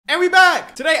And we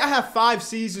back! Today I have 5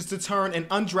 seasons to turn an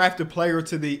undrafted player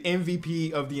to the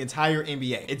MVP of the entire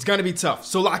NBA. It's gonna be tough,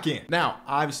 so lock in. Now,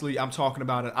 obviously I'm talking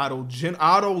about an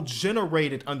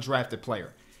auto-generated undrafted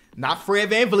player. Not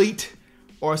Fred VanVleet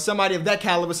or somebody of that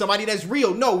caliber, somebody that's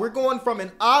real. No, we're going from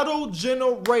an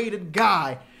auto-generated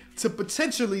guy to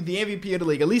potentially the MVP of the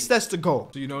league. At least that's the goal.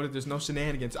 So you know that there's no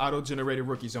shenanigans, auto-generated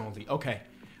rookies only. Okay.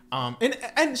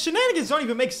 And shenanigans don't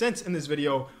even make sense in this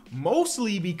video,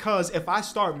 mostly because if I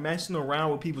start messing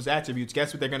around with people's attributes,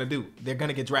 guess what they're gonna do? They're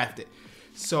gonna get drafted.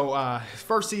 So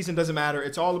first season doesn't matter.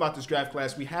 It's all about this draft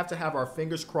class. We have to have our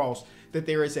fingers crossed that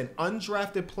there is an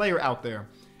undrafted player out there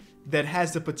that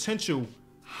has the potential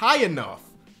high enough,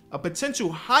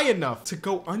 to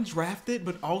go undrafted,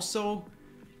 but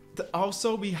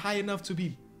also be high enough to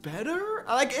be better.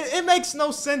 Like it makes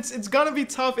no sense. It's gonna be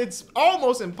tough. It's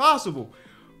almost impossible.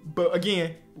 But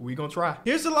again, we gonna try.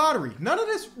 Here's the lottery. None of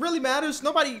this really matters.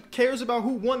 Nobody cares about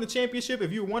who won the championship.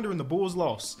 If you're wondering, the Bulls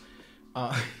lost.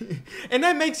 And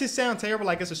that makes it sound terrible,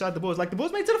 like it's a shot at the Bulls. Like the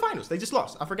Bulls made it to the finals. They just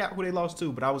lost. I forgot who they lost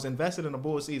to, but I was invested in the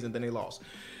Bulls season, then they lost,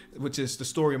 which is the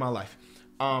story of my life.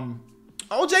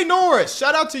 OJ Norris,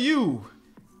 shout out to you.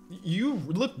 You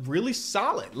look really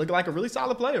solid. Look like a really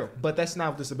solid player. But that's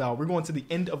not what this is about. We're going to the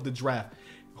end of the draft.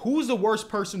 Who's the worst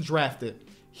person drafted?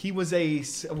 He was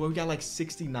well, we got like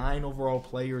 69 overall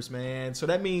players, man. So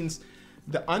that means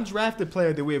the undrafted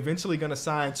player that we're eventually going to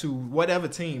sign to whatever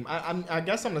team. I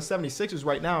guess I'm the 76ers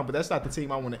right now, but that's not the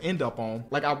team I want to end up on.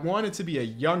 Like, I want it to be a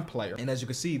young player. And as you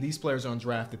can see, these players are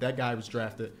undrafted. That guy was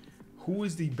drafted. Who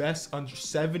is the best under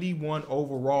 71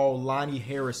 overall? Lonnie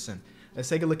Harrison. Let's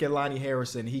take a look at Lonnie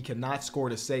Harrison. He cannot score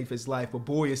to save his life, but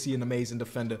boy, is he an amazing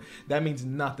defender. That means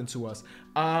nothing to us.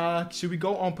 Should we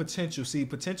go on potential? See,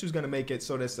 potential is going to make it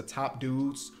so that's the top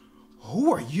dudes.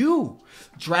 Who are you?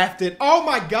 Drafted. Oh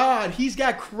my God, he's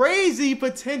got crazy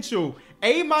potential.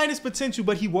 A- potential,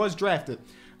 but he was drafted.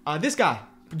 This guy,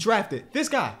 drafted. This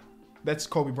guy. That's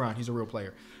Kobe Bryant. He's a real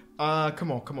player.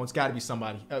 Come on. It's got to be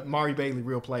somebody. Mari Bailey,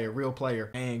 real player.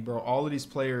 Dang, bro. All of these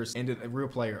players ended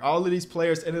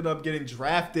up getting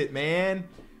drafted, man.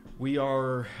 We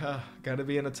are got to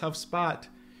be in a tough spot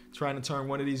trying to turn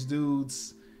one of these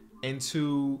dudes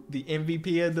into the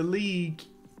MVP of the league.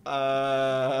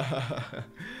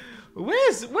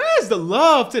 Where's the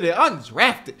love to the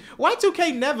undrafted?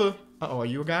 Y2K never. Uh-oh, are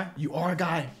you a guy? You are a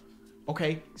guy.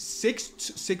 Okay,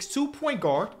 6'2" point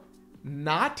guard.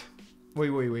 Not. Wait.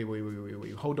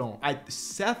 Hold on.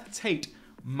 Seth Tate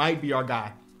might be our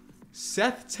guy.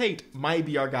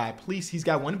 Please, he's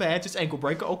got one badge. It's ankle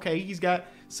breaker. Okay, he's got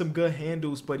some good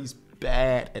handles, but he's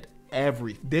bad at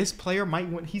everything. This player might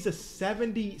win. He's a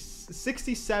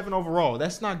 67 overall.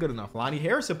 That's not good enough. Lonnie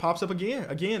Harrison pops up again.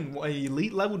 Again, an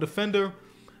elite level defender.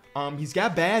 He's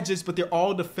got badges, but they're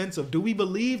all defensive. Do we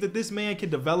believe that this man can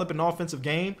develop an offensive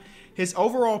game? His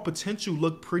overall potential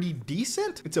looked pretty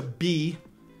decent. It's a B.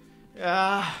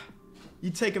 You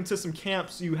take him to some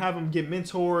camps, you have him get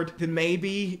mentored, then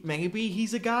maybe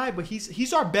he's a guy, but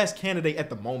he's our best candidate at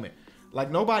the moment.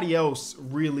 Like, nobody else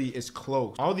really is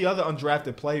close. All the other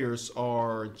undrafted players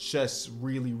are just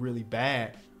really, really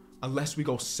bad unless we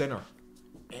go center.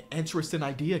 Interesting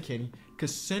idea, Kenny,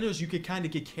 because centers you could kind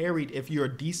of get carried if you're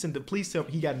a decent. Please tell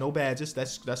me he got no badges.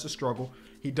 That's a struggle.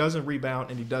 He doesn't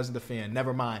rebound and he doesn't defend.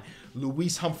 Never mind.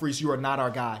 Luis Humphries, you are not our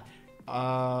guy.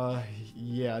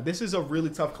 Yeah, this is a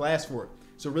really tough class for it.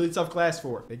 It's a really tough class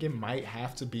for it. I think it might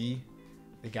have to be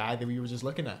the guy that we were just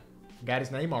looking at. Got his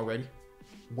name already.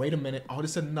 Wait a minute. Oh,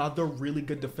 this is another really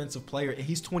good defensive player. And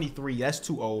he's 23. That's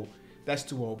too old.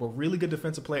 But really good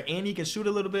defensive player. And he can shoot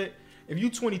a little bit. If you're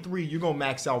 23, you're going to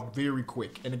max out very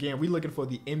quick. And again, we're looking for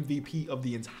the MVP of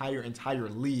the entire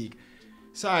league.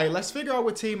 Sorry, let's figure out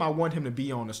what team I want him to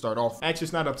be on to start off. Actually,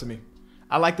 it's not up to me.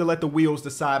 I like to let the wheels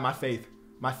decide my faith.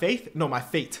 My faith? No, my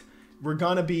fate. We're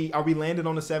gonna be, are we landing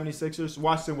on the 76ers?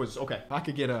 Washington Wizards. Okay, if I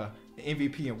could get an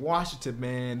MVP in Washington,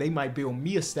 man, they might build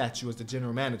me a statue as the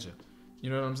general manager.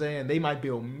 You know what I'm saying? They might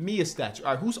build me a statue.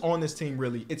 All right, who's on this team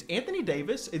really? It's Anthony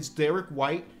Davis. It's Derek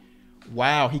White.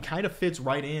 Wow, he kind of fits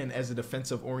right in as a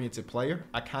defensive-oriented player.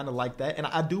 I kind of like that. And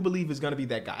I do believe it's gonna be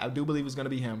that guy. I do believe it's gonna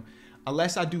be him.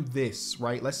 Unless I do this,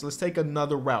 right? Let's take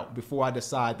another route before I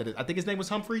decide that I think his name was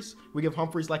Humphries. We give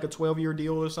Humphries like a 12-year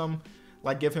deal or something.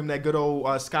 Like, give him that good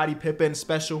old Scottie Pippen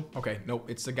special. Okay, nope,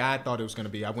 it's the guy I thought it was going to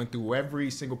be. I went through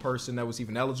every single person that was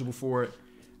even eligible for it.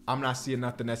 I'm not seeing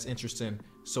nothing that's interesting.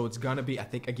 So it's going to be, I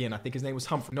think his name was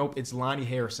Humphrey. Nope, it's Lonnie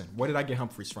Harrison. Where did I get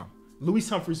Humphries from? Luis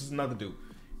Humphries is another dude.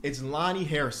 It's Lonnie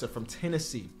Harrison from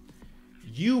Tennessee.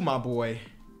 You, my boy,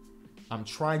 I'm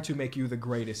trying to make you the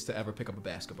greatest to ever pick up a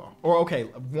basketball. Or, okay,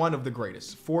 one of the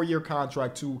greatest. 4-year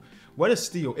contract to What a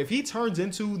steal. If he turns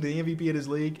into the MVP of this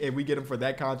league and we get him for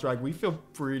that contract, we feel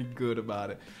pretty good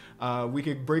about it. We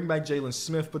could bring back Jalen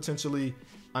Smith potentially.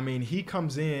 I mean, he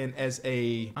comes in as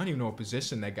I don't even know what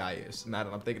position that guy is now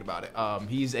that I'm thinking about it.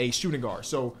 He's a shooting guard.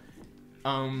 So,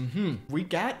 we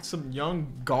got some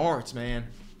young guards, man.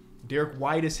 Derek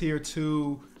White is here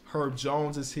too. Herb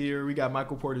Jones is here. We got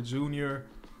Michael Porter Jr.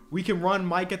 We can run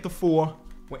Mike at the 4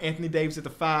 with Anthony Davis at the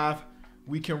 5.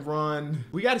 We can run.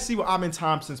 We got to see what Amin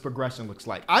Thompson's progression looks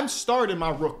like. I'm starting my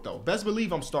rook, though. Best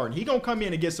believe I'm starting. He going to come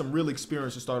in and get some real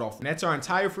experience to start off. And that's our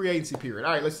entire free agency period.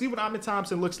 All right, let's see what Amin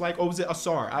Thompson looks like. Oh, was it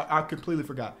Asar? I completely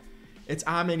forgot. It's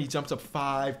Amin. He jumps up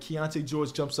 5. Keontae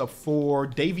George jumps up 4.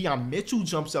 Davion Mitchell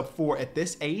jumps up 4 at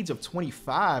this age of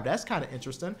 25. That's kind of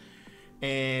interesting.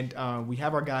 And we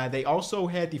have our guy. They also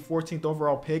had the 14th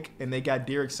overall pick, and they got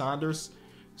Derek Saunders.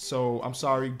 So, I'm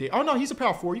sorry. Oh, no, he's a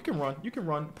power 4. You can run. You can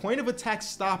run. Point of attack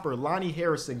stopper, Lonnie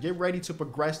Harrison. Get ready to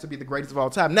progress to be the greatest of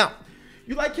all time. Now,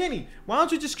 you like, Kenny, why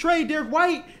don't you just trade Derek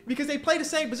White because they play the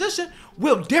same position?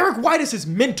 Well, Derek White is his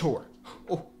mentor.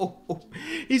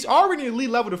 He's already an elite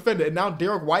level defender, and now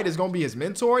Derek White is going to be his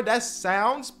mentor? That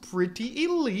sounds pretty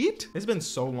elite. It's been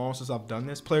so long since I've done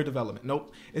this. Player development.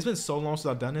 Nope. It's been so long since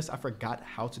I've done this. I forgot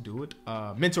how to do it.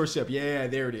 Mentorship. Yeah,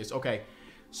 there it is. Okay.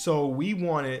 So we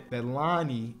wanted that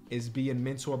Lonnie is being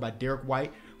mentored by Derek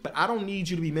White, but I don't need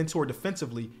you to be mentored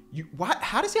defensively.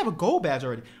 How does he have a gold badge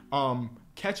already?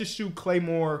 Catch and shoot,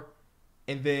 Claymore,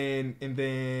 and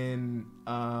then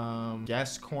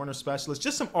guess corner specialist.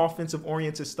 Just some offensive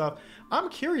oriented stuff. I'm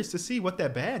curious to see what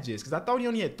that badge is because I thought he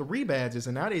only had 3 badges,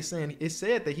 and now they're saying it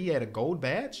said that he had a gold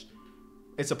badge.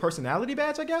 It's a personality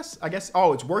badge, I guess.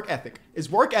 Oh, it's work ethic. It's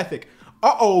work ethic.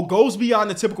 Uh-oh, goes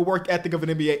beyond the typical work ethic of an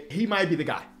NBA. He might be the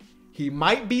guy. He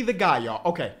might be the guy, y'all.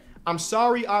 Okay, I'm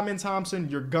sorry, Amin Thompson.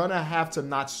 You're going to have to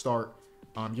not start.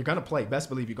 You're going to play. Best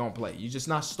believe you're going to play. You're just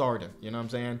not starting. You know what I'm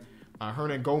saying?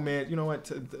 Hernan Gomez, you know what?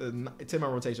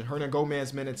 10-man rotation. Hernan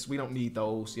Gomez minutes, we don't need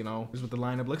those, you know. This is what the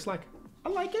lineup looks like. I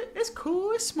like it. It's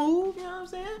cool. It's smooth. You know what I'm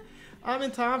saying?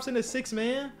 Amin Thompson is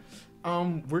 6-man.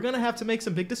 We're going to have to make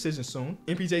some big decisions soon.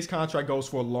 MPJ's contract goes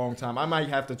for a long time. I might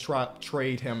have to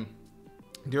trade him.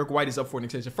 Derek White is up for an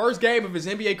extension. First game of his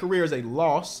NBA career is a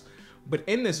loss, but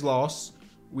in this loss,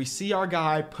 we see our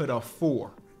guy put a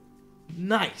 4.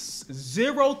 Nice.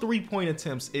 0 3-point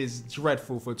attempts is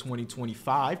dreadful for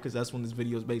 2025 because that's when this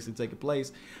video is basically taking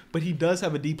place. But he does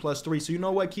have a D+3, so you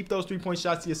know what? Keep those 3-point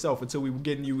shots to yourself until we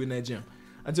get you in that gym.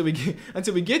 Until we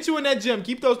get you in that gym,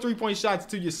 keep those 3-point shots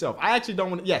to yourself. I actually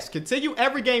don't want to. Yes, continue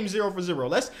every game 0 for 0.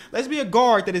 Let's be a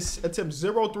guard that attempts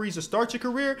 0 threes to start your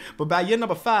career, but by year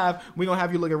number 5, we're gonna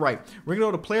have you looking right. We're gonna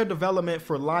go to player development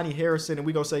for Lonnie Harrison, and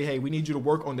we're gonna say, hey, we need you to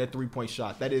work on that 3-point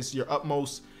shot. That is your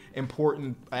utmost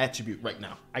important attribute right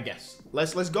now, I guess.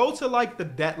 Let's go to like the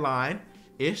deadline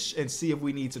ish and see if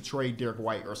we need to trade Derek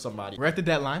White or somebody. We're at the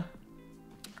deadline.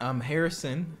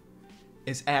 Harrison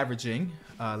is averaging.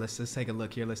 Let's take a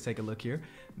look here.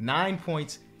 9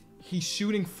 points. He's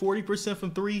shooting 40%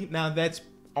 from 3. Now that's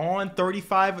on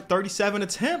 37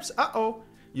 attempts. Uh-oh.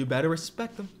 You better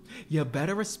respect them. You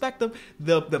better respect them.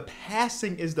 The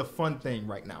passing is the fun thing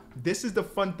right now. This is the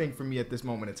fun thing for me at this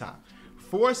moment in time.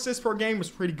 4 assists per game is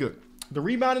pretty good. The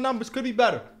rebounding numbers could be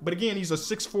better. But again, he's a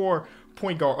 6'4"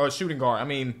 point guard or shooting guard. I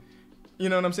mean, you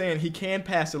know what I'm saying? He can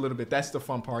pass a little bit. That's the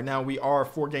fun part. Now we are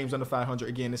 4 games under 500.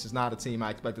 Again, this is not a team I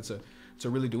expected to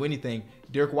really do anything.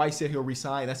 Derek White said he'll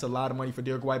resign. That's a lot of money for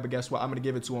Derek White, but guess what? I'm going to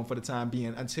give it to him for the time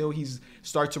being. Until he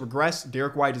starts to regress,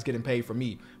 Derek White is getting paid for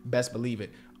me. Best believe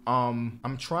it.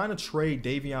 I'm trying to trade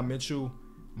Davion Mitchell,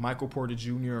 Michael Porter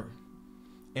Jr.,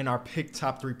 and our pick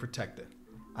top 3 protector.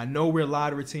 I know we're a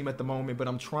lottery team at the moment, but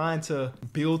I'm trying to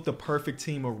build the perfect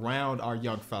team around our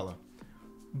young fella.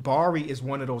 Bari is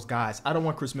one of those guys. I don't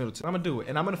want Chris Middleton. I'm going to do it.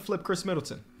 And I'm going to flip Chris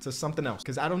Middleton to something else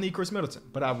because I don't need Chris Middleton.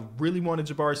 But I really wanted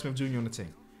Jabari Smith Jr. on the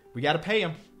team. We got to pay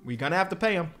him. We're going to have to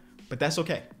pay him. But that's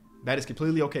okay. That is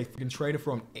completely okay. We can trade it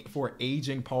for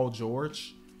aging Paul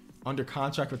George under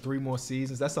contract for 3 more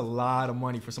seasons. That's a lot of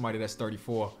money for somebody that's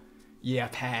 34. Yeah,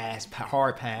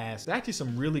 hard pass. There's actually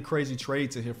some really crazy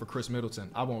trades in here for Chris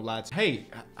Middleton. I won't lie to you. Hey,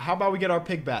 how about we get our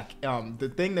pick back?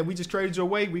 The thing that we just traded your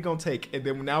way, we're going to take. And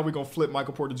then now we're going to flip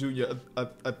Michael Porter Jr.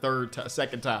 a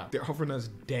second time. They're offering us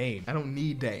Dame. I don't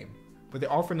need Dame, but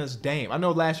they're offering us Dame. I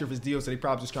know last year for his deal, so they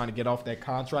probably just trying to get off that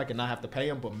contract and not have to pay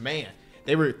him. But man,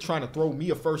 they were trying to throw me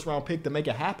a first-round pick to make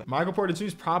it happen. Michael Porter Jr.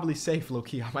 is probably safe,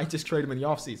 low-key. I might just trade him in the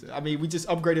offseason. I mean, we just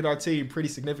upgraded our team pretty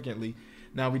significantly.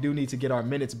 Now, we do need to get our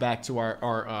minutes back to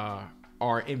our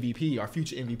MVP, our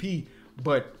future MVP.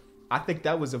 But I think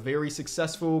that was a very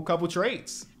successful couple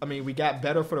trades. I mean, we got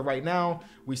better for the right now.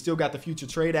 We still got the future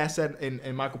trade asset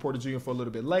in Michael Porter Jr. for a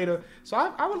little bit later. So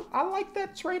I like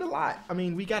that trade a lot. I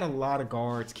mean, we got a lot of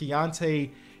guards.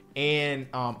 Keontae and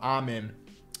Amen,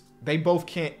 they both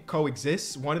can't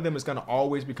coexist. One of them is going to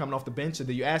always be coming off the bench. And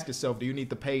then you ask yourself, do you need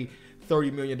to pay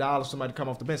 $30 million for somebody to come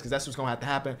off the bench? Because that's what's going to have to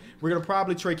happen. We're going to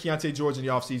probably trade Keontae George in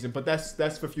the offseason, but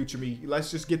that's for future me.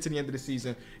 Let's just get to the end of the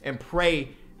season and pray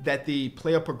that the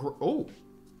player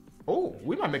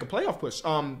we might make a playoff push.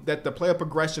 That the player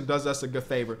progression does us a good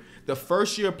favor. The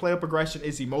first year player progression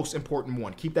is the most important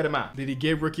one. Keep that in mind. Did he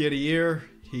get Rookie of the Year?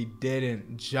 He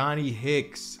didn't. Johnny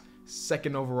Hicks,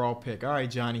 2nd overall pick. All right,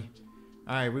 Johnny.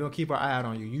 All right, we're going to keep our eye out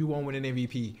on you. You won't win an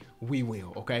MVP. We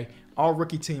will, okay? All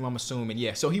rookie team, I'm assuming.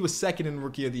 Yeah, so he was 2nd in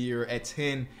Rookie of the Year at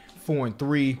 10, 4, and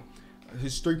 3.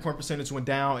 His 3-point percentage went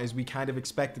down as we kind of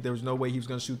expected. There was no way he was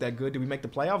going to shoot that good. Did we make the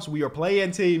playoffs? We are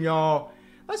playing team, y'all.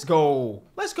 Let's go.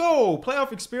 Let's go.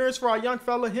 Playoff experience for our young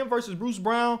fella. Him versus Bruce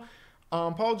Brown.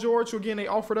 Paul George, who again, they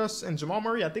offered us. And Jamal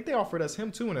Murray, I think they offered us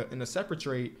him too in a separate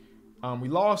trade. We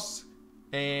lost.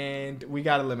 And we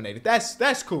got eliminated.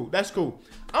 That's cool. That's cool.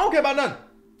 I don't care about nothing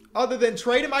other than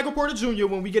trading Michael Porter Jr.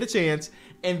 when we get a chance,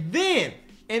 and then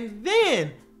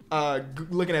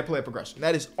looking at player progression.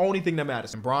 That is the only thing that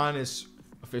matters. And Bron is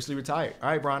officially retired. All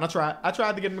right, Bron, I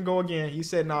tried to get him to go again. He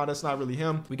said, no, that's not really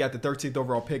him. We got the 13th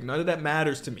overall pick. None of that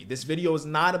matters to me. This video is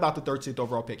not about the 13th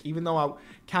overall pick, even though I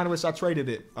kind of wish I traded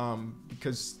it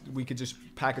because we could just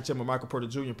package him with Michael Porter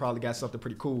Jr. Probably got something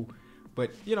pretty cool.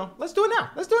 But, you know, let's do it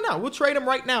now. Let's do it now. We'll trade him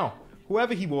right now.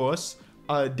 Whoever he was.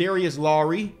 Darius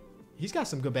Lowry. He's got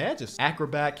some good badges.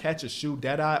 Acrobat, catch a shoot,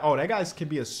 Deadeye. Oh, that guy can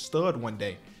be a stud one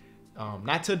day.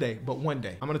 Not today, but one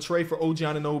day. I'm going to trade for OG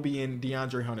Anunoby and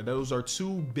DeAndre Hunter. Those are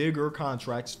 2 bigger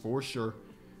contracts for sure.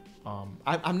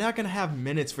 I'm not going to have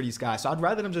minutes for these guys. So I'd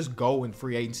rather them just go in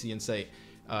free agency and say,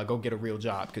 go get a real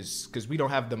job because we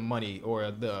don't have the money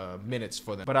or the minutes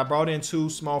for them. But I brought in 2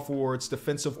 small forwards,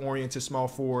 defensive-oriented small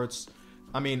forwards.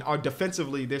 I mean,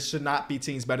 defensively, there should not be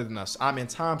teams better than us. Amen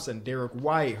Thompson, Derek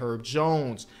White, Herb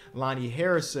Jones, Lonnie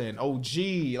Harrison,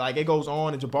 OG. Like, it goes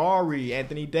on. And Jabari,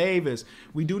 Anthony Davis.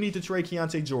 We do need to trade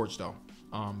Keontae George, though.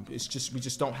 It's just we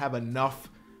just don't have enough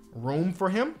room for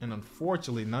him. And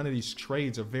unfortunately, none of these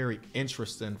trades are very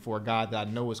interesting for a guy that I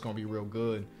know is going to be real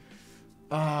good.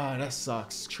 That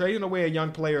sucks. Trading away a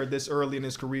young player this early in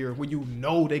his career when you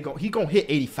know he gonna hit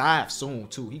 85 soon,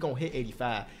 too. He gonna hit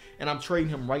 85. And I'm trading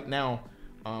him right now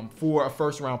for a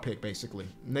 1st-round pick, basically.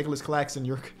 Nicholas Claxton,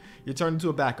 you're turning into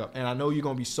a backup. And I know you're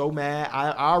going to be so mad.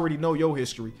 I already know your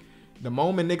history. The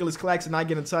moment Nicholas Claxton and I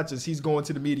get in touch is he's going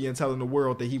to the media and telling the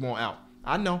world that he won't out.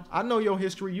 I know your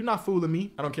history. You're not fooling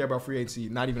me. I don't care about free agency,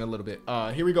 not even a little bit.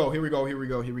 Here we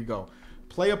go.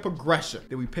 Player progression.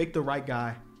 Did we pick the right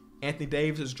guy? Anthony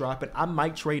Davis is dropping. I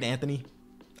might trade Anthony.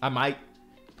 I might,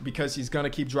 because he's going to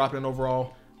keep dropping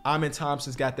overall. Amen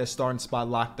Thompson's got that starting spot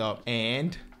locked up.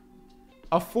 And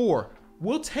a 4.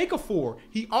 We'll take a 4.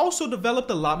 He also developed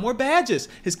a lot more badges.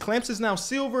 His clamps is now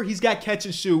silver. He's got catch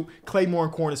and shoot, Claymore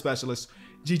and corner specialist.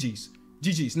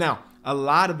 GG's. Now, a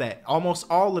lot of that, almost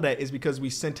all of that, is because we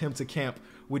sent him to camp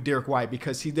with Derek White,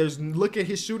 because look at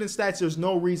his shooting stats. There's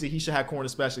no reason he should have corner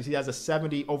specialist. He has a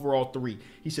 70 overall 3.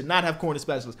 He should not have corner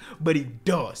specialist, but he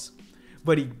does.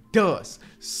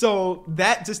 So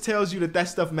that just tells you that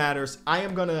stuff matters. I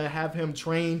am going to have him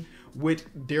train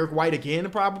with Derek White again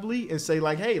probably and say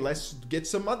like, hey, let's get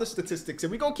some other statistics,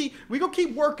 and we're gonna keep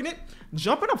working it.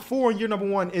 Jumping up 4 in year number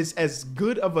 1 is as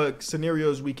good of a scenario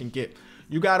as we can get.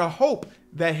 You gotta hope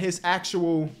that his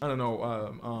actual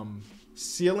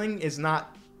ceiling is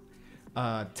not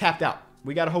tapped out.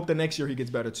 We gotta hope that next year he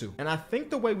gets better too. And I think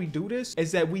the way we do this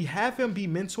is that we have him be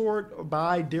mentored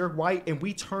by Derek White and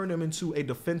we turn him into a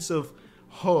defensive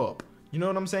hub. You know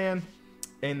what I'm saying?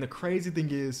 And the crazy thing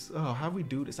is, how we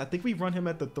do this? I think we run him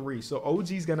at the 3. So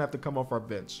OG's going to have to come off our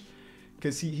bench.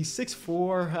 Because he's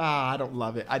 6'4". I don't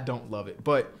love it.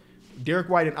 But Derek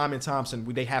White and Amen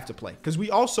Thompson, they have to play. Because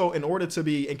we also, in order to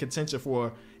be in contention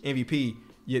for MVP,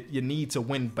 you need to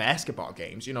win basketball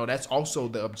games. You know, that's also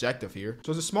the objective here. So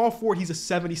as a small forward, he's a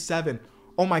 77.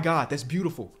 Oh, my God. That's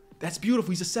beautiful.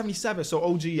 He's a 77. So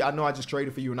OG, I know I just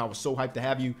traded for you, and I was so hyped to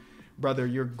have you. Brother,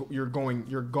 you're going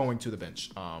to the bench.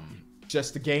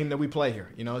 Just the game that we play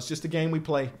here. You know, it's just a game we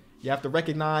play. You have to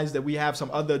recognize that we have some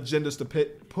other agendas to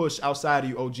push outside of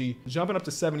you, OG. Jumping up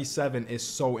to 77 is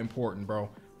so important, bro.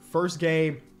 First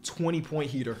game, 20-point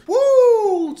heater.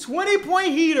 Woo! 20-point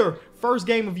heater. First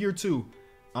game of year 2.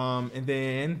 And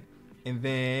then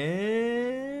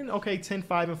Okay, 10,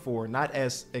 5, and 4. Not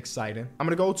as exciting. I'm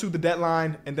going to go to the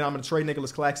deadline, and then I'm going to trade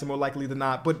Nicholas Claxton more likely than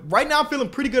not. But right now, I'm feeling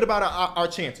pretty good about our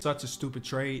chances. Such a stupid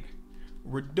trade.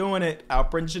 We're doing it.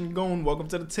 Alperen Sengun, welcome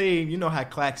to the team. You know how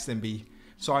Claxton be.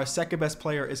 So our second best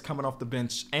player is coming off the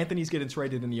bench. Anthony's getting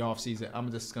traded in the offseason.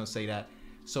 I'm just going to say that.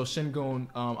 So Sengun,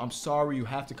 I'm sorry you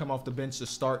have to come off the bench to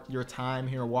start your time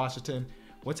here in Washington.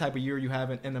 What type of year are you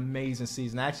having? An amazing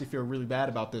season. I actually feel really bad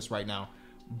about this right now.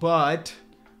 But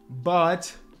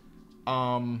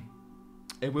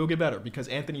it will get better because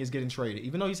Anthony is getting traded.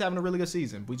 Even though he's having a really good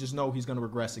season, we just know he's going to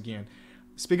regress again.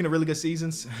 Speaking of really good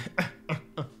seasons,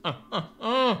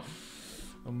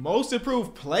 most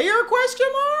improved player, question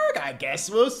mark? I guess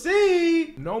we'll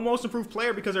see. No most improved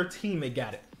player because our teammate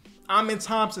got it. Amen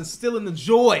Thompson stealing the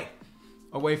joy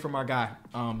away from our guy.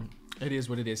 It is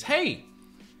what it is. Hey,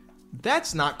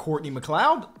 that's not Courtney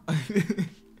McLeod.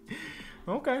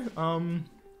 Okay.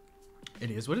 It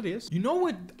is what it is. You know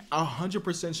what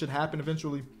 100% should happen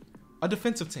eventually? A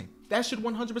defensive team. That should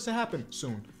 100% happen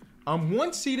soon.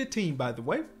 One-seeded team, by the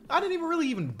way. I didn't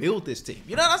even build this team.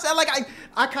 You know what I'm saying? Like,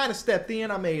 I kind of stepped in.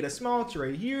 I made a small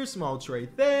trade here, small trade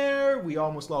there. We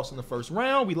almost lost in the first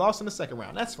round. We lost in the second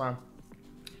round. That's fine.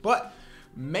 But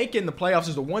making the playoffs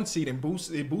is a one seed and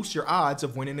it boosts your odds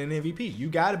of winning an MVP. You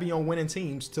got to be on winning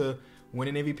teams to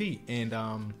win an MVP. And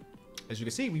as you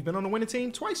can see, we've been on the winning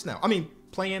team twice now. I mean,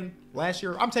 playing last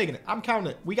year. I'm taking it. I'm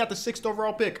counting it. We got the 6th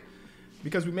overall pick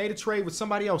because we made a trade with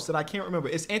somebody else that I can't remember.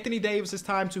 It's Anthony Davis's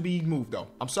time to be moved, though.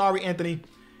 I'm sorry, Anthony.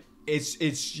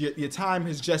 It's your time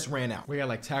has just ran out. We got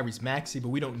like Tyrese Maxey, but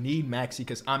we don't need Maxey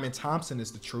because Amen Thompson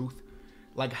is the truth.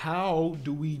 Like, how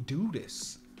do we do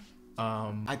this?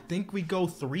 I think we go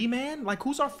 3-man. Like,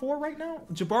 who's our 4 right now?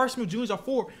 Jabari Smith Jr. is our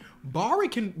 4. Bari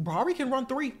can run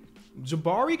 3.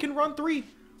 Jabari can run 3.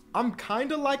 I'm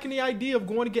kind of liking the idea of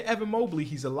going to get Evan Mobley.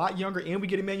 He's a lot younger, and we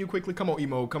get Emmanuel quickly. Come on,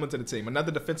 Emo, coming to the team.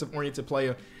 Another defensive-oriented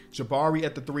player. Jabari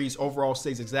at the 3s. Overall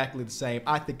stays exactly the same.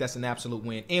 I think that's an absolute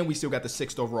win, and we still got the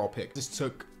 6th overall pick. Just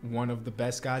took one of the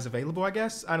best guys available, I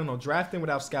guess. I don't know. Drafting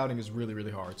without scouting is really,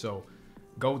 really hard, so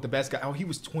go with the best guy. Oh, he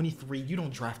was 23. You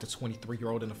don't draft a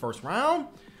 23-year-old in the first round.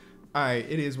 All right,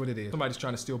 it is what it is. Somebody's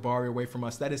trying to steal Bari away from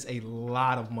us. That is a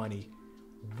lot of money.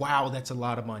 Wow, that's a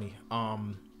lot of money.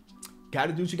 Got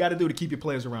to do what you got to do to keep your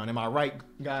players around. Am I right,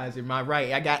 guys? Am I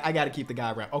right? I got to keep the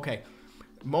guy around. Okay.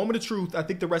 Moment of truth. I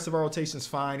think the rest of our rotation is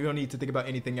fine. We don't need to think about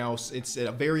anything else. It's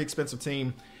a very expensive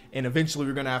team, and eventually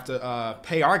we're going to have to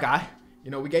pay our guy.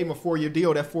 You know, we gave him a 4-year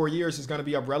deal. That 4 years is going to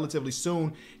be up relatively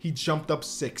soon. He jumped up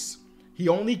 6. He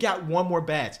only got 1 more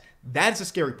badge. That's the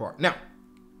scary part. Now,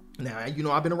 you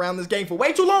know, I've been around this game for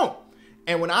way too long,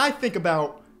 and when I think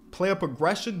about player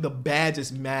progression, the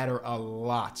badges matter a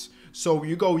lot. So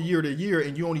you go year to year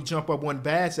and you only jump up 1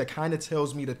 badge, that kind of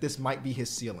tells me that this might be his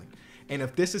ceiling. And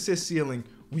if this is his ceiling,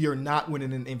 we are not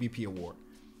winning an MVP award.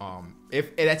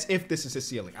 If this is his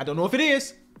ceiling. I don't know if it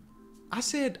is.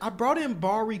 I brought in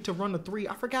Bari to run the 3.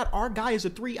 I forgot our guy is a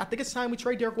 3. I think it's time we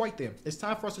trade Derek White then. It's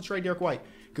time for us to trade Derek White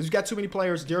because we've got too many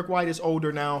players. Derek White is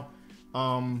older now.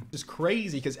 It's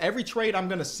crazy because every trade I'm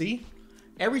going to see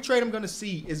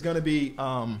is going to be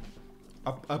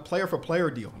a player for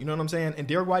player deal. You know what I'm saying? And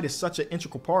Derek White is such an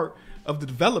integral part of the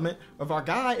development of our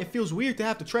guy. It feels weird to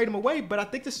have to trade him away, but I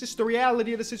think that's just the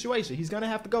reality of the situation. He's going to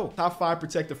have to go. Top 5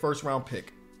 protected first-round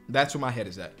pick. That's where my head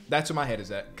is at. That's where my head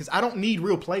is at. Because I don't need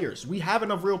real players. We have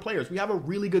enough real players. We have a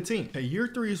really good team. Okay,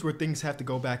 year 3 is where things have to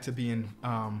go back to being,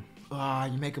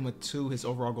 you make him a 2, his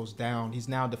overall goes down. He's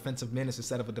now a defensive menace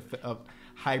instead of a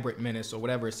hybrid menace or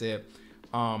whatever it said.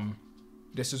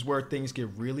 This is where things get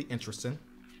really interesting.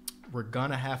 We're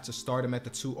going to have to start him at the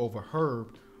 2 over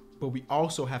Herb, but we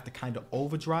also have to kind of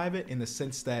overdrive it in the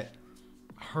sense that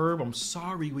Herb, I'm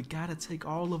sorry, we got to take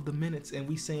all of the minutes, and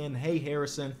we saying, hey,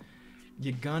 Harrison,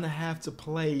 you're going to have to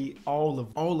play all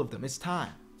of them. It's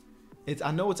time.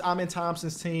 I know it's Amen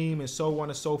Thompson's team and so on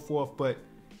and so forth, but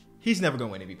he's never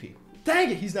going to win MVP.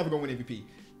 Dang it, he's never going to win MVP.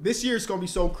 This year is going to be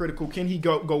so critical. Can he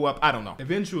go up? I don't know.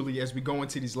 Eventually, as we go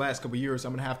into these last couple years,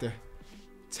 I'm going to have to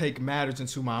take matters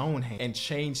into my own hand and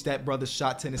change that brother's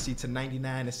shot tendency to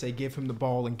 99 and say, give him the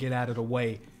ball and get out of the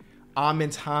way. Amen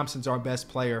Thompson's our best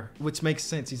player, which makes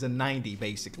sense. He's a 90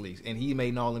 basically, and he made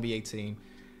an All-NBA team.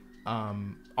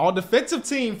 All defensive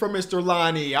team for Mr.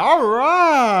 Lonnie. All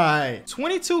right.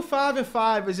 22, 5, and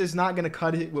 5 is just not going to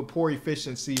cut it with poor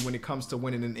efficiency when it comes to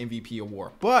winning an MVP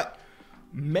award. But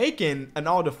making an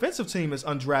all defensive team as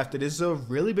undrafted is a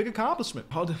really big accomplishment.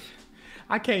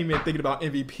 I came in thinking about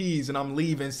MVPs and I'm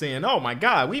leaving saying, oh my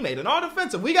God, we made an all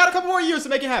defensive. We got a couple more years to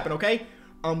make it happen, okay?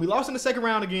 We lost in the second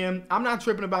round again. I'm not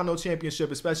tripping about no championship,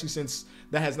 especially since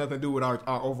that has nothing to do with our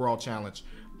overall challenge.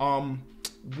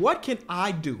 what can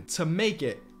I do to make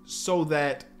it so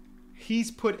that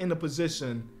he's put in a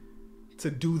position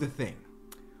to do the thing?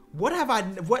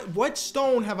 What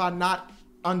stone have I not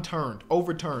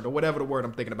overturned, or whatever the word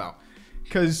I'm thinking about?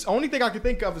 Because only thing I can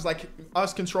think of is like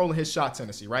us controlling his shot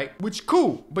tendency, right? Which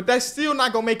cool, but that's still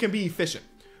not gonna make him be efficient.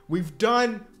 We've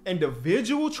done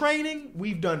individual training,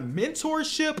 we've done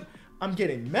mentorship, I'm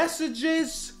getting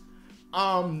messages.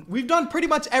 We've done pretty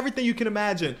much everything you can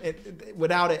imagine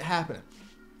without it happening.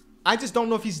 I just don't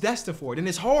know if he's destined for it, and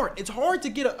it's hard. It's hard to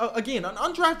get again an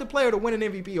undrafted player to win an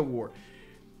MVP award.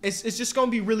 It's just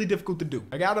gonna be really difficult to do.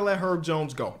 I gotta let Herb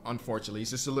Jones go. Unfortunately,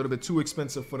 he's just a little bit too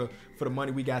expensive for the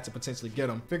money we got to potentially get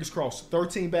him. Fingers crossed.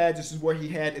 13 badges is where he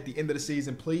had at the end of the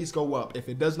season. Please go up. If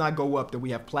it does not go up, then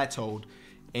we have plateaued,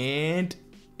 and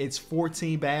it's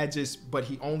 14 badges, but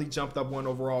he only jumped up 1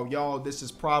 overall. Y'all, this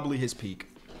is probably his peak.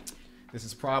 This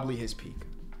is probably his peak.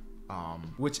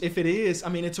 Which, if it is, I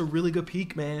mean, it's a really good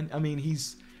peak, man. I mean,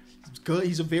 he's good.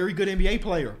 He's a very good NBA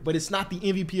player, but it's not the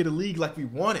MVP of the league like we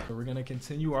wanted. So we're gonna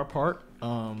continue our part.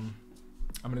 I'm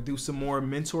gonna do some more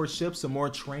mentorship, some more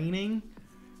training.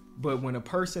 But when a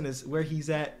person is where he's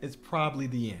at, it's probably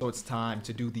the end. So it's time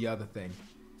to do the other thing.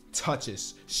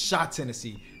 Touches, shot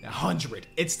tendency, 100.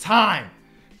 It's time.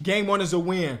 Game 1 is a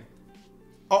win.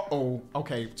 Uh-oh.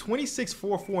 Okay, 26,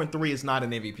 4, 4, and 3 is not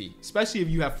an MVP, especially if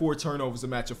you have 4 turnovers to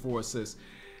match your 4 assists.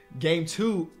 Game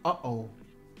 2, uh-oh.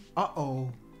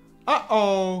 Uh-oh.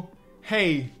 Uh-oh.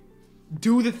 Hey,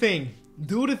 do the thing.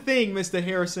 Do the thing, Mr.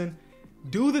 Harrison.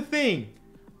 Do the thing.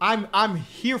 I'm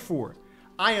here for it.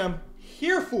 I am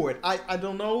here for it. I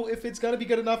don't know if it's gonna be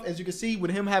good enough. As you can see,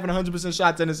 with him having 100%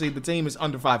 shot tendency, the team is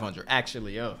under 500.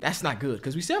 Actually, that's not good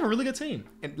because we still have a really good team.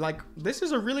 And like, this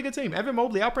is a really good team. Evan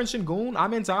Mobley, Alperen Sengun,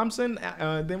 Amen Thompson.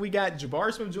 Then we got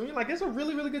Jabari Smith Jr. Like, it's a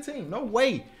really, really good team. No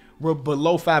way we're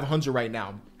below 500 right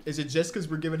now. Is it just because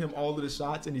we're giving him all of the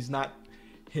shots and he's not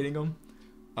hitting them?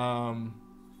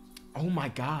 Oh my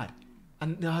God.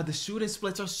 The shooting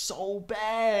splits are so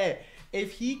bad.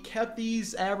 If he kept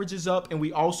these averages up and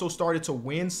we also started to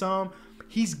win some,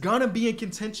 he's gonna be in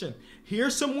contention.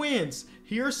 Here's some wins.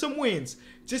 Here's some wins.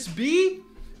 Just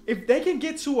if they can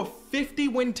get to a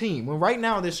 50-win team, when right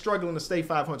now they're struggling to stay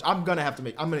 500,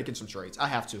 I'm making some trades. I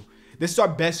have to. This is our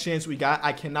best chance we got.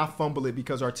 I cannot fumble it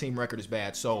because our team record is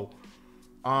bad. So,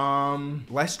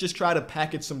 let's just try to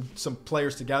package some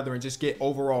players together and just get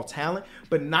overall talent,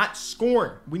 but not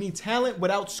scoring. We need talent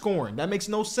without scoring. That makes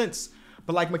no sense.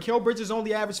 But like, Mikal Bridges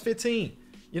only averaged 15.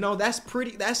 You know, that's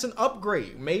an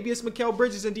upgrade. Maybe it's Mikal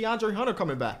Bridges and DeAndre Hunter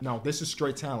coming back. No, this is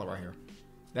straight talent right here.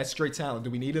 That's straight talent.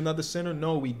 Do we need another center?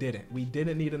 No, we didn't. We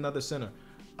didn't need another center.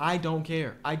 I don't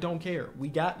care. I don't care. We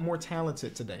got more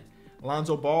talented today.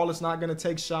 Alonzo Ball is not going to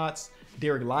take shots.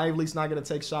 Derek Lively's not going to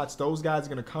take shots. Those guys are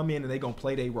going to come in and they're going to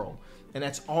play their role. And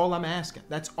that's all I'm asking.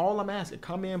 That's all I'm asking.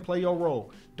 Come in, play your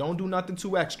role. Don't do nothing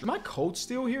too extra. My coach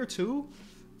still here too?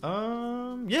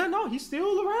 Yeah, no, he's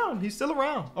still around. He's still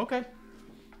around. Okay.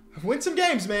 Win some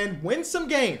games, man. Win some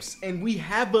games. And we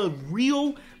have a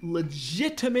real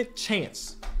legitimate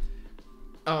chance.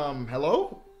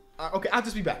 Hello? Okay, I'll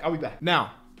just be back. I'll be back.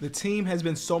 Now, the team has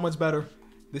been so much better.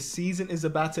 The season is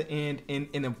about to end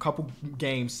in a couple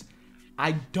games.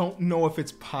 I don't know if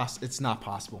it's not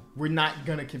possible. We're not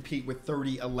going to compete with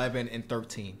 30, 11, and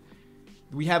 13.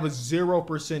 We have a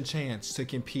 0% chance to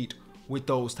compete with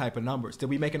those type of numbers. Did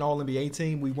we make an all-NBA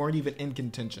team? We weren't even in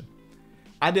contention.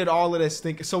 I did all of this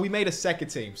thinking. So we made a second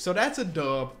team. So that's a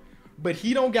dub. But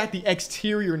he don't got the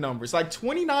exterior numbers. Like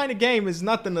 29 a game is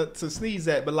nothing to sneeze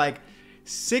at. But like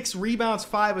 6 rebounds,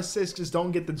 5 assists just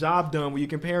don't get the job done when you're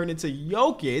comparing it to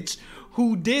Jokic,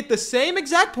 who did the same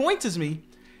exact points as me.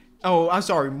 Oh, I'm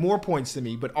sorry, more points than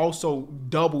me, but also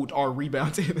doubled our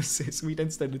rebounds and assists. We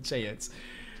didn't stand a chance.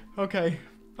 Okay.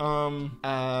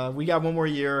 We got 1 more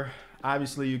year.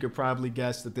 Obviously, you could probably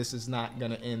guess that this is not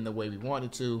going to end the way we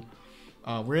wanted to.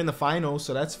 We're in the finals,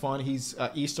 so that's fun. He's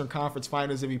Eastern Conference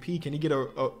Finals MVP. Can he get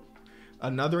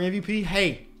another MVP?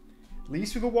 Hey, at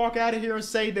least we could walk out of here and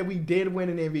say that we did win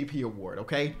an MVP award,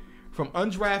 okay? From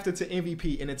undrafted to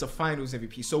MVP, and it's a finals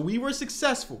MVP. So we were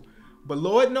successful. But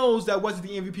Lord knows that wasn't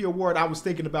the MVP award I was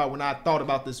thinking about when I thought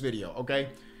about this video, okay?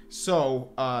 So,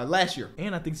 last year.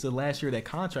 And I think it's the last year of that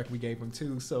contract we gave him,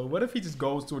 too. So, what if he just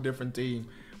goes to a different team?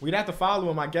 We'd have to follow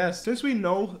him, I guess. Since we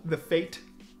know the fate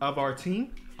of our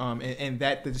team, and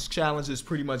that this challenge is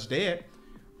pretty much dead,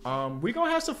 we're going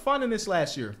to have some fun in this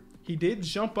last year. He did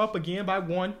jump up again by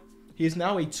 1. He is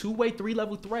now a 2-way,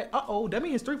 3-level threat. Uh-oh, that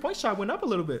means his 3-point shot went up a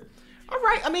little bit. All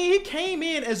right, I mean, he came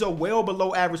in as a well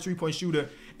below average 3-point shooter,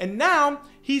 and now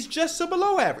he's just a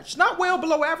below average. Not well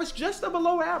below average, just a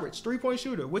below average 3-point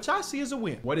shooter, which I see as a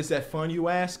win. What is that fun, you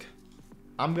ask?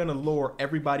 I'm going to lower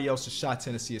everybody else's shot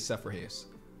tendency except for his.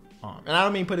 And I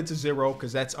don't mean put it to 0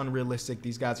 because that's unrealistic.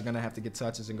 These guys are going to have to get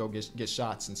touches and go get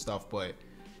shots and stuff. But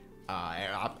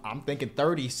I'm thinking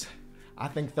 30s. I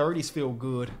think 30s feel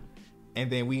good. And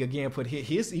then we again put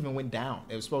his even went down.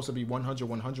 It was supposed to be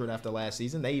 100 after last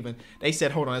season. They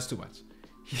said, hold on, that's too much.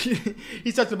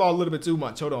 He touched the ball a little bit too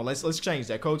much. Hold on, let's change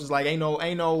that. Coach is like, ain't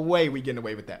no way we getting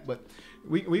away with that. But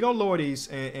we gonna lower these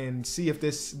and see if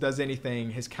this does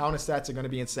anything. His counter stats are gonna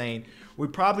be insane. We're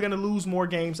probably gonna lose more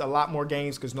games, a lot more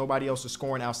games, because nobody else is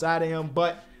scoring outside of him.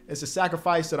 But it's a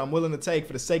sacrifice that I'm willing to take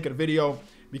for the sake of the video,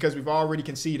 because we've already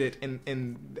conceded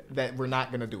in that we're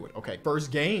not gonna do it. Okay, first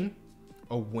game,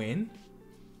 a win.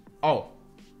 All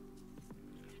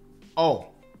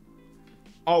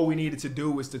we needed to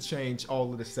do was to change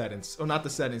all of the settings. Or not the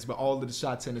settings, but all of the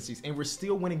shot tendencies. And we're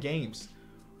still winning games.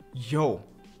 Yo,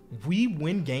 we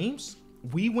win games.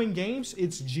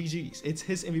 It's GG's. It's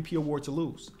his MVP award to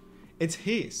lose. It's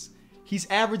his. He's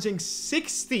averaging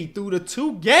 60 through the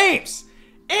 2 games.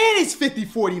 And he's 50,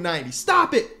 40, 90.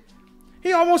 Stop it.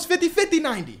 He almost 50, 50,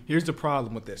 90. Here's the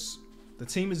problem with this. The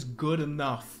team is good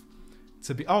enough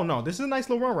to be... Oh, no. This is a nice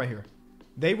little run right here.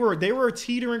 They were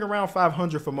teetering around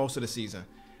 500 for most of the season,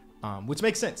 which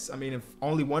makes sense. I mean, if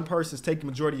only one person's taking the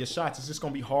majority of shots, it's just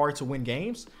going to be hard to win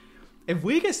games. If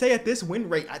we can stay at this win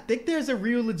rate, I think there's a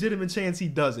real legitimate chance he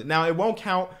does it. Now, it won't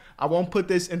count. I won't put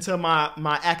this into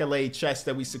my accolade chest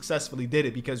that we successfully did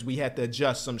it because we had to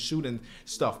adjust some shooting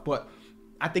stuff. But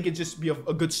I think it'd just be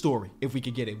a good story if we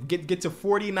could get it. Get to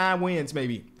 49 wins,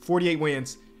 maybe 48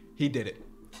 wins. He did it.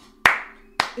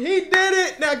 He did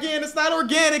it. Now, again, it's not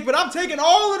organic, but I'm taking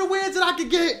all of the wins that I could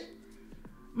get.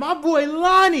 My boy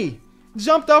Lonnie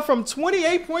jumped up from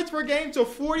 28 points per game to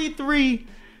 43.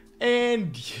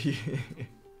 And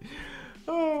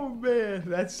oh, man,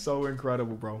 that's so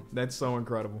incredible, bro. That's so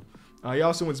incredible. He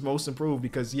also wins most improved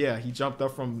because, yeah, he jumped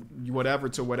up from whatever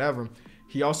to whatever.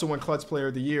 He also won clutch player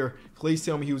of the year. Please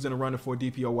tell me he was in a running for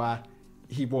DPOY.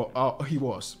 He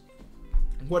was.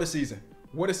 What a season.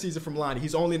 What a season from Lonnie.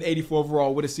 He's only an 84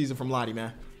 overall. What a season from Lonnie,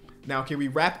 man. Now, can we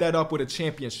wrap that up with a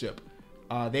championship?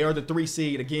 They are the 3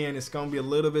 seed. Again, it's going to be a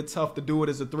little bit tough to do it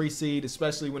as a 3 seed,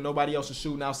 especially when nobody else is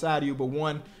shooting outside of you. But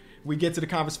one, we get to the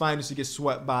conference finals, you get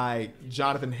swept by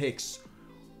Jonathan Hicks.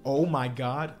 Oh, my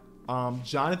God.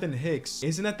 Jonathan Hicks.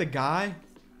 Isn't that the guy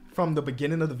from the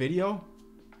beginning of the video?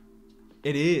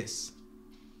 It is.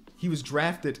 He was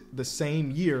drafted the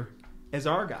same year as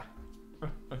our guy.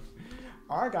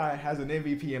 Our guy has an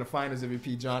MVP and a finals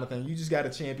MVP, Jonathan. You just got a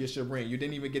championship ring. You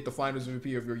didn't even get the finals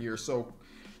MVP of your year. So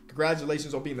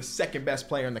congratulations on being the 2nd best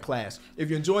player in the class. If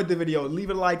you enjoyed the video, leave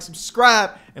it a like,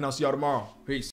 subscribe, and I'll see y'all tomorrow. Peace.